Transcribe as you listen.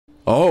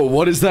Oh,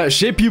 what is that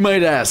ship, you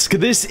might ask?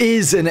 This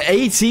is an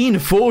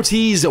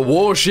 1840s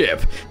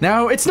warship.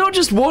 Now, it's not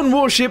just one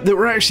warship that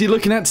we're actually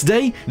looking at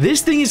today.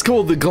 This thing is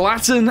called the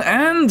Glatton,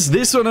 and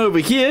this one over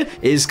here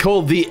is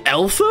called the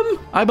Eltham,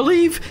 I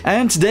believe.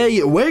 And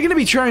today, we're going to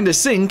be trying to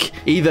sink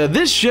either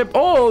this ship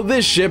or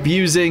this ship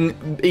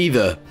using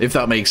either, if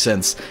that makes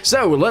sense.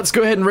 So, let's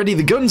go ahead and ready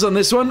the guns on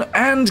this one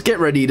and get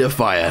ready to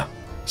fire.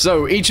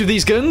 So, each of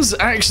these guns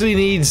actually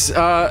needs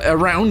a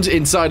round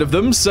inside of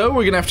them, so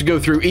we're going to have to go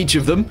through each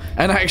of them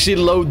and actually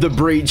load the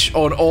breech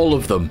on all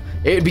of them.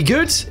 It'd be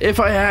good if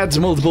I had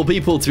multiple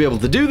people to be able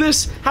to do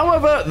this,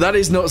 however, that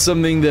is not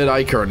something that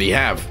I currently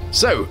have.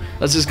 So,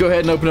 let's just go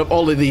ahead and open up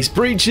all of these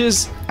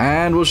breeches,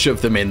 and we'll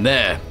shove them in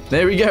there.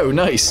 There we go,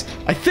 nice.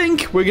 I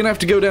think we're going to have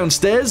to go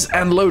downstairs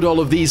and load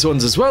all of these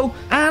ones as well,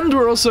 and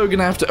we're also going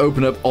to have to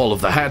open up all of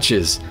the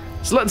hatches.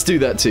 So let's do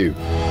that too.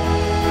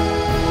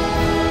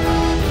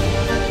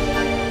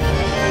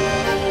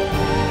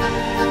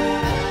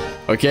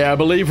 Okay, I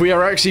believe we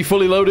are actually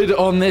fully loaded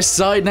on this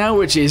side now,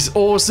 which is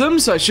awesome,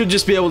 so I should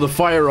just be able to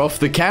fire off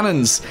the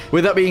cannons.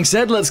 With that being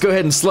said, let's go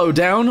ahead and slow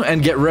down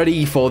and get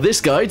ready for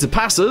this guy to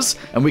pass us,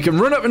 and we can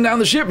run up and down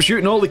the ship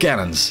shooting all the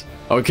cannons.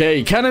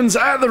 Okay, cannons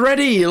at the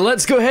ready.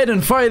 Let's go ahead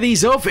and fire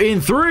these off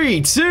in 3,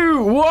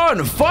 2,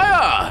 1,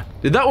 fire!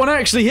 Did that one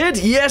actually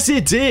hit? Yes,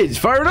 it did.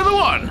 Fire another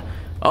one.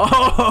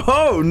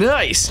 Oh,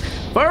 nice.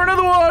 Fire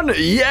another one.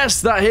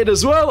 Yes, that hit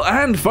as well.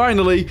 And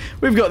finally,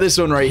 we've got this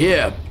one right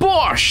here.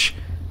 Bosh!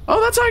 Oh,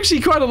 that's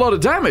actually quite a lot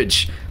of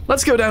damage.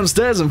 Let's go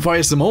downstairs and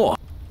fire some more.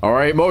 All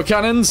right, more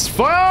cannons.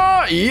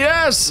 Fire!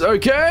 Yes!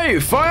 Okay,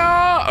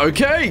 fire!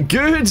 Okay,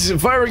 good.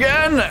 Fire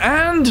again.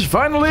 And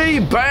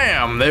finally,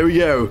 bam! There we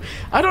go.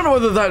 I don't know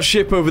whether that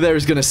ship over there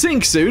is going to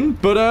sink soon,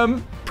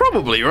 but,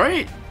 probably,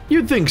 right?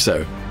 You'd think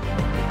so.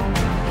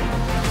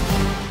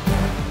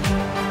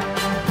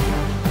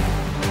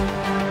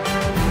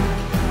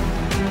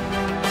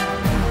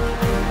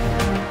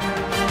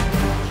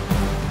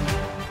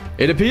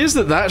 It appears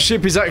that that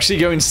ship is actually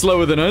going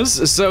slower than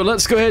us, so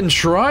let's go ahead and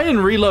try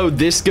and reload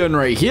this gun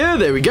right here.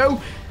 There we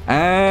go.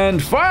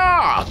 And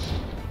fire!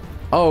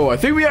 Oh, I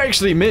think we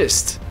actually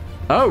missed.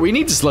 Oh, we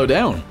need to slow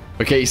down.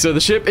 Okay, so the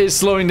ship is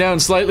slowing down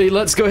slightly.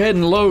 Let's go ahead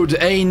and load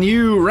a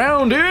new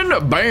round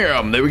in.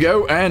 Bam! There we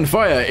go. And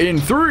fire in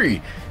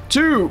 3,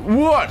 2,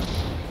 1.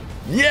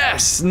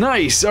 Yes!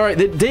 Nice. All right,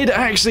 that did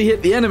actually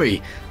hit the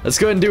enemy. Let's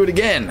go ahead and do it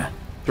again.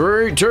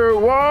 3, 2,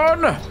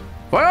 1.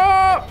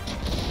 Fire!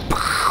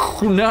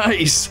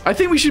 Nice. I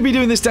think we should be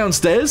doing this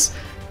downstairs,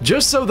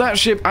 just so that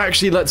ship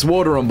actually lets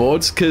water on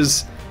board,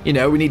 because, you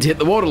know, we need to hit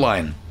the water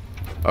line.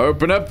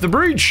 Open up the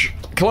breach.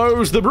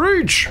 Close the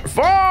breach.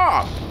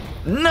 Fire!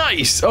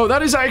 Nice. Oh,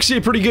 that is actually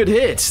a pretty good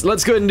hit.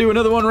 Let's go ahead and do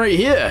another one right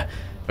here.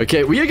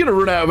 Okay, we are going to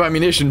run out of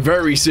ammunition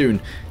very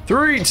soon.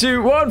 3,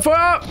 2, 1,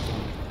 fire!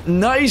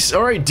 Nice.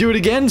 All right, do it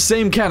again.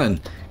 Same cannon.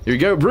 Here we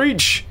go,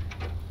 breach.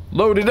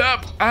 Load it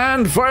up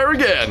and fire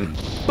again.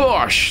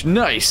 Bosh,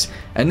 nice.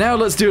 And now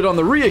let's do it on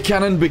the rear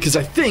cannon, because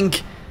I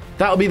think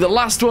that'll be the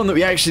last one that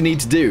we actually need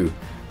to do.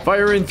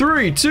 Fire in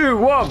 3, 2,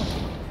 1.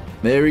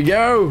 There we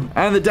go.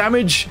 And the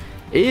damage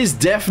is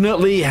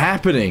definitely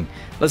happening.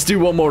 Let's do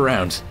one more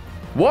round.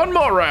 One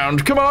more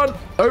round. Come on.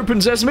 Open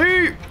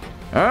sesame.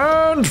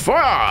 And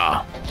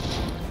fire.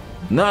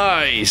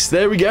 Nice.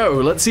 There we go.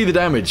 Let's see the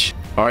damage.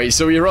 Alright,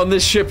 so we are on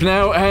this ship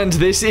now, and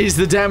this is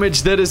the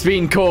damage that has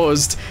been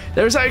caused.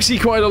 There's actually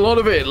quite a lot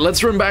of it.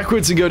 Let's run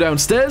backwards and go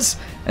downstairs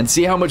and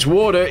see how much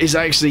water is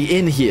actually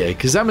in here,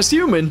 because I'm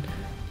assuming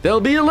there'll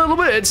be a little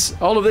bit.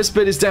 All of this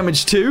bit is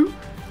damaged too.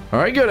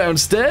 Alright, go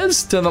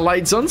downstairs, turn the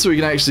lights on so we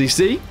can actually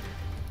see.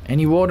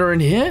 Any water in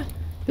here?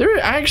 There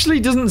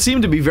actually doesn't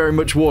seem to be very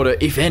much water,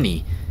 if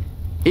any,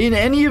 in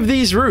any of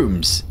these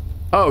rooms.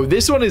 Oh,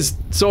 this one is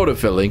sort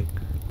of filling,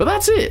 but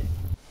that's it.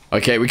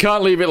 Okay, we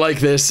can't leave it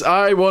like this.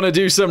 I want to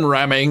do some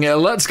ramming.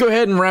 Let's go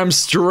ahead and ram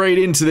straight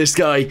into this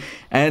guy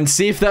and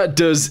see if that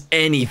does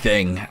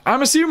anything.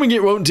 I'm assuming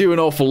it won't do an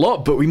awful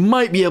lot, but we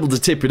might be able to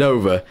tip it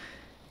over.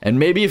 And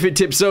maybe if it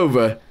tips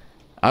over,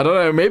 I don't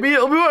know, maybe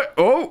it'll be...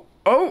 Oh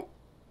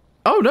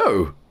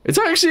no. It's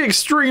actually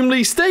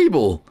extremely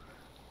stable.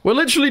 We're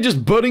literally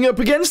just butting up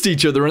against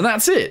each other and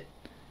that's it.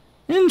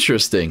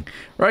 Interesting.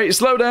 Right,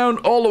 slow down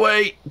all the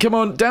way. Come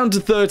on, down to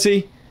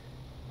 30.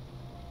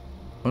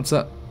 What's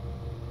that?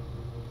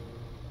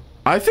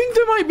 I think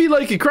there might be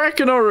like a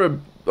Kraken or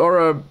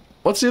a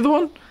what's the other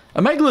one?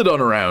 A Megalodon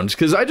around,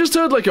 because I just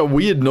heard like a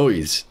weird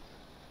noise.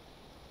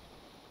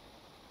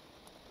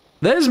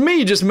 There's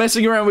me just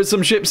messing around with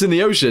some ships in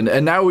the ocean,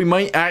 and now we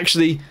might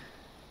actually...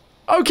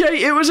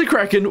 Okay, it was a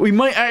Kraken. We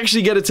might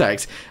actually get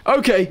attacked.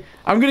 Okay,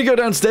 I'm gonna go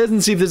downstairs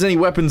and see if there's any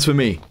weapons for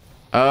me.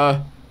 I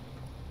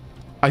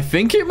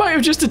think it might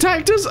have just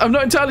attacked us. I'm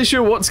not entirely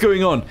sure what's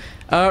going on.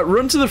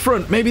 Run to the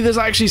front. Maybe there's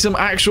actually some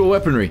actual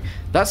weaponry.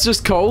 That's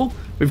just coal.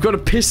 We've got a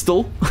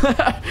pistol.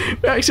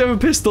 We actually have a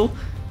pistol.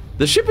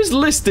 The ship is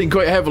listing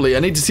quite heavily. I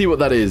need to see what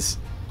that is.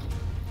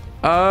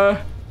 No,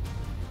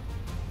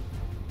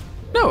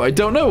 I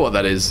don't know what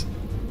that is.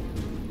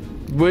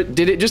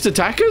 Did it just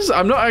attack us?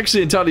 I'm not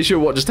actually entirely sure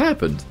what just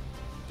happened.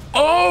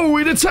 Oh,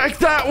 it attacked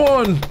that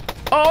one.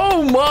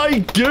 Oh my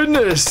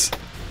goodness.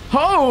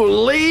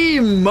 Holy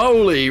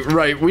moly.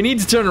 Right, we need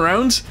to turn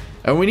around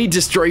and we need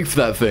to strafe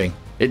that thing.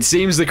 It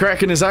seems the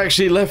Kraken has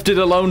actually left it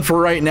alone for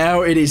right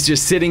now. It is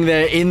just sitting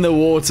there in the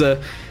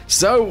water.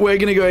 So we're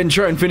going to go ahead and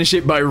try and finish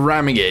it by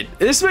ramming it.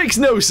 This makes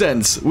no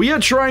sense. We are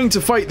trying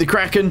to fight the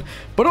Kraken,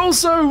 but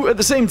also at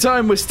the same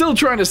time, we're still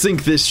trying to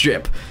sink this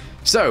ship.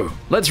 So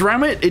let's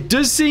ram it. It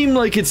does seem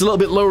like it's a little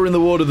bit lower in the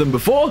water than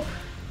before.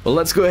 Well,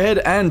 let's go ahead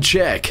and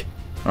check.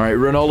 All right,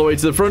 run all the way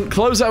to the front.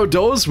 Close our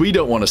doors. We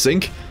don't want to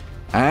sink.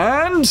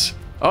 And...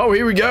 oh,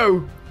 here we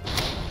go.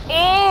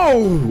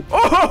 Oh!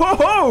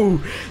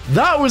 Oh!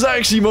 That was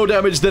actually more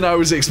damage than I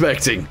was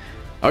expecting.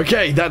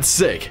 Okay, that's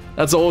sick.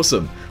 That's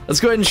awesome. Let's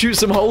go ahead and shoot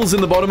some holes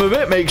in the bottom of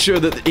it. Make sure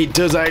that it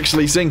does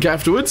actually sink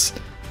afterwards.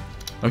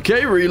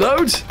 Okay,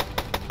 reload.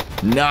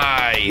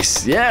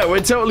 Nice. Yeah, we're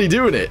totally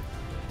doing it.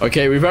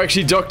 Okay, we've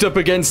actually docked up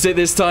against it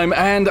this time,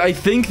 and I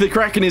think the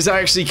Kraken is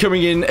actually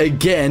coming in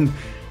again.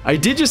 I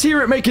did just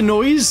hear it make a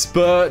noise,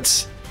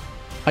 but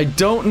I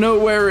don't know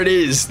where it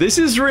is. This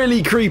is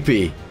really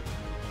creepy.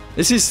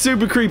 This is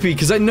super creepy,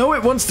 because I know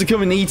it wants to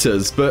come and eat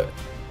us, but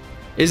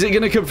is it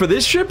going to come for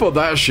this ship or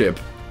that ship?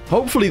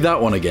 Hopefully that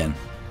one again.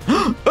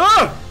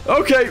 Ah!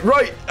 Okay,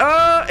 right.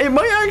 It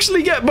might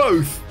actually get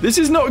both. This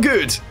is not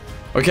good.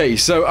 Okay,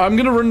 so I'm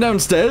going to run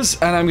downstairs,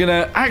 and I'm going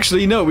to...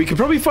 actually, no, we could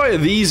probably fire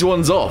these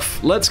ones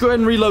off. Let's go ahead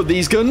and reload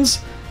these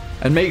guns,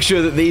 and make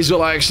sure that these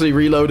will actually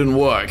reload and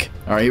work.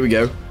 All right, here we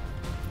go.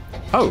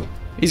 Oh,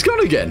 he's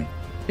gone again.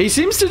 He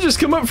seems to just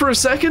come up for a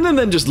second and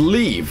then just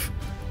leave.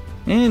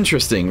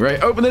 Interesting.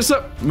 Right, open this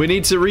up. We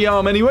need to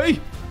rearm anyway.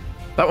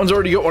 That one's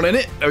already got one in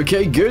it.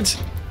 Okay, good.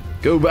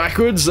 Go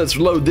backwards. Let's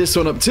load this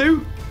one up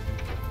too.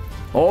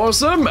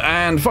 Awesome.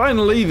 And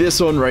finally, this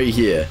one right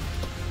here.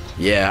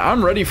 Yeah,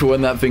 I'm ready for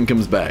when that thing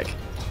comes back.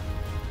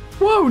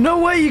 Whoa, no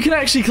way. You can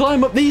actually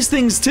climb up these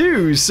things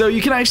too. So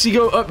you can actually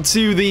go up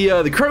to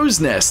the crow's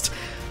nest.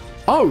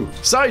 Oh,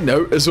 side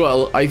note as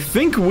well. I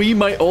think we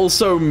might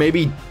also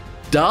maybe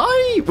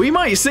die? We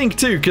might sink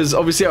too, because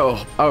obviously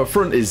our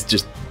front is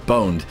just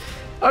boned.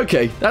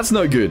 Okay, that's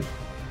no good.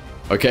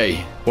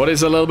 Okay, what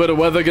is a little bit of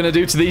weather going to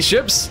do to these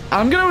ships?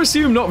 I'm going to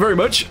assume not very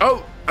much.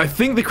 Oh, I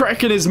think the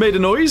Kraken has made a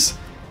noise.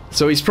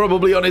 So he's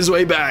probably on his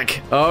way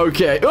back.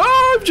 Okay.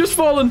 Oh, I've just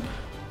fallen.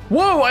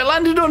 Whoa, I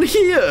landed on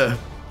here.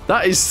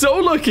 That is so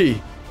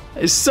lucky.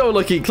 It's so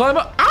lucky. Climb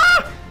up.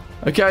 Ah!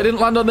 Okay, I didn't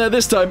land on there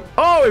this time.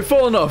 Oh, I've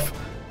fallen off.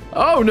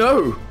 Oh,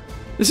 no.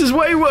 This is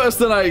way worse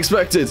than I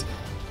expected.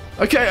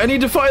 Okay, I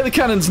need to fire the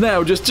cannons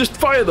now. Just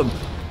fire them.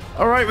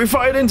 All right, we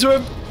fired into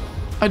him.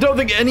 I don't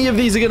think any of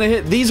these are going to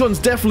hit. These ones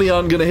definitely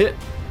aren't going to hit.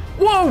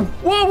 Whoa,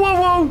 whoa,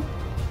 whoa, whoa.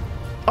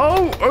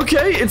 Oh,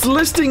 okay. It's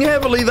listing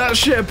heavily, that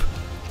ship.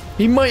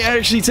 He might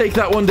actually take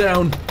that one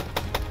down.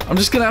 I'm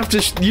just going to have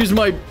to use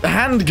my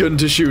handgun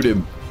to shoot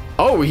him.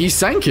 Oh, he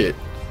sank it.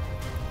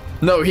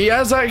 No, he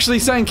has actually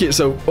sank it,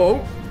 so...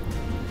 oh.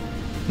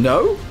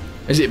 No?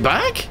 Is it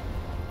back?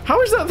 How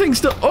is that thing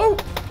still... oh.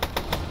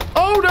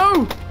 Oh,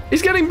 no.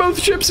 He's getting both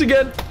ships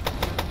again.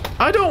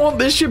 I don't want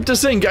this ship to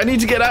sink. I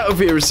need to get out of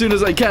here as soon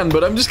as I can,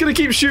 but I'm just going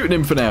to keep shooting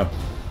him for now.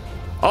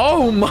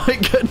 Oh, my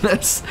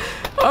goodness.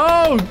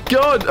 Oh,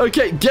 God.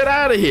 Okay, get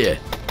out of here.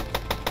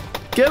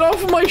 Get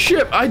off of my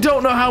ship. I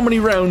don't know how many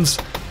rounds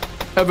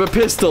of a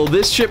pistol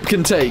this ship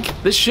can take.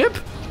 This ship?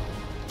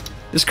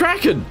 This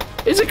Kraken.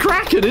 It's a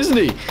Kraken, isn't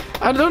he?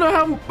 I don't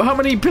know how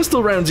many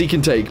pistol rounds he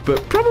can take,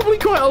 but probably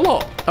quite a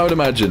lot, I would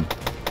imagine.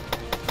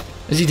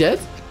 Is he dead?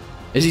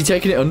 Is he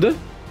taking it under?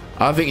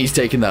 I think he's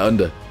taking that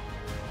under.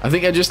 I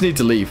think I just need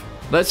to leave.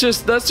 Let's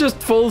just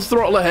full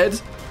throttle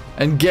ahead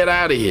and get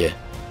out of here.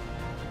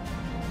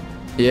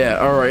 Yeah,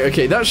 alright,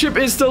 okay. That ship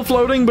is still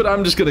floating, but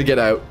I'm just gonna get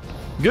out.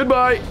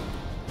 Goodbye.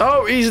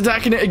 Oh, he's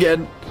attacking it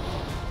again.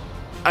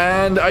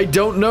 And I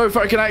don't know if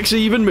I can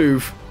actually even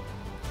move.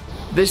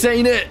 This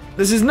ain't it.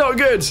 This is not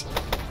good.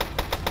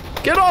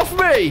 Get off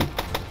me.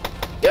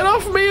 Get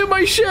off me and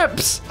my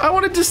ships. I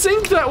wanted to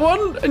sink that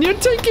one, and you're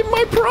taking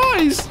my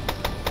prize.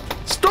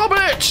 Stop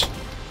it.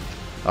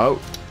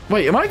 Oh,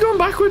 wait, am I going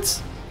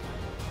backwards?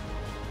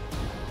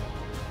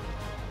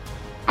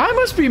 I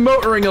must be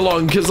motoring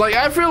along, because like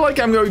I feel like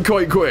I'm going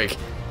quite quick.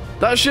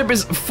 That ship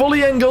is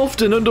fully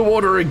engulfed and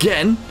underwater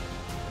again.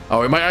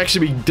 Oh, it might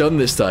actually be done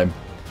this time.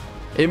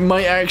 It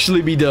might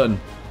actually be done.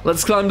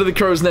 Let's climb to the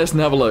crow's nest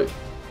and have a look.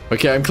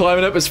 Okay, I'm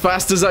climbing up as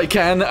fast as I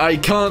can. I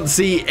can't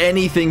see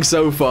anything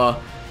so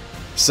far.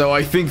 So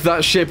I think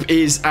that ship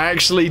is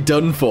actually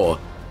done for.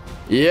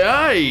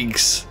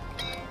 Yikes.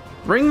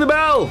 Ring the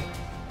bell.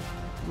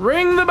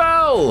 Ring the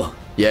bell.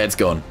 Yeah, it's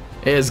gone.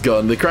 It's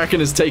gone. The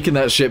Kraken has taken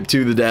that ship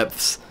to the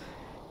depths.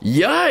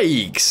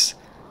 Yikes.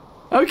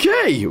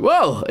 Okay,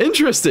 well,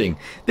 interesting.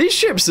 These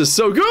ships are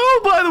so good.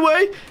 Oh, by the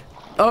way.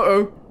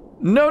 Uh-oh.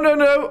 No, no,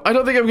 no. I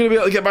don't think I'm going to be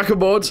able to get back on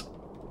board.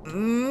 No,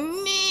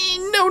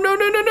 no, no,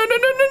 no, no, no, no,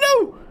 no,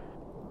 no.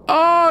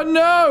 Oh,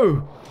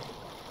 no.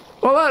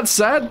 Well, that's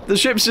sad. The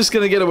ship's just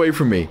going to get away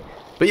from me.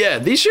 But yeah,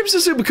 these ships are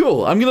super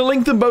cool. I'm going to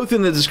link them both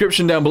in the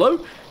description down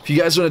below if you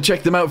guys want to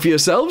check them out for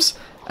yourselves.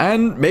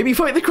 and maybe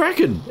fight the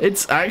Kraken.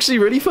 It's actually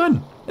really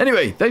fun.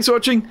 Anyway, thanks for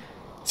watching.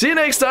 See you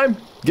next time.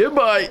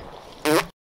 Goodbye.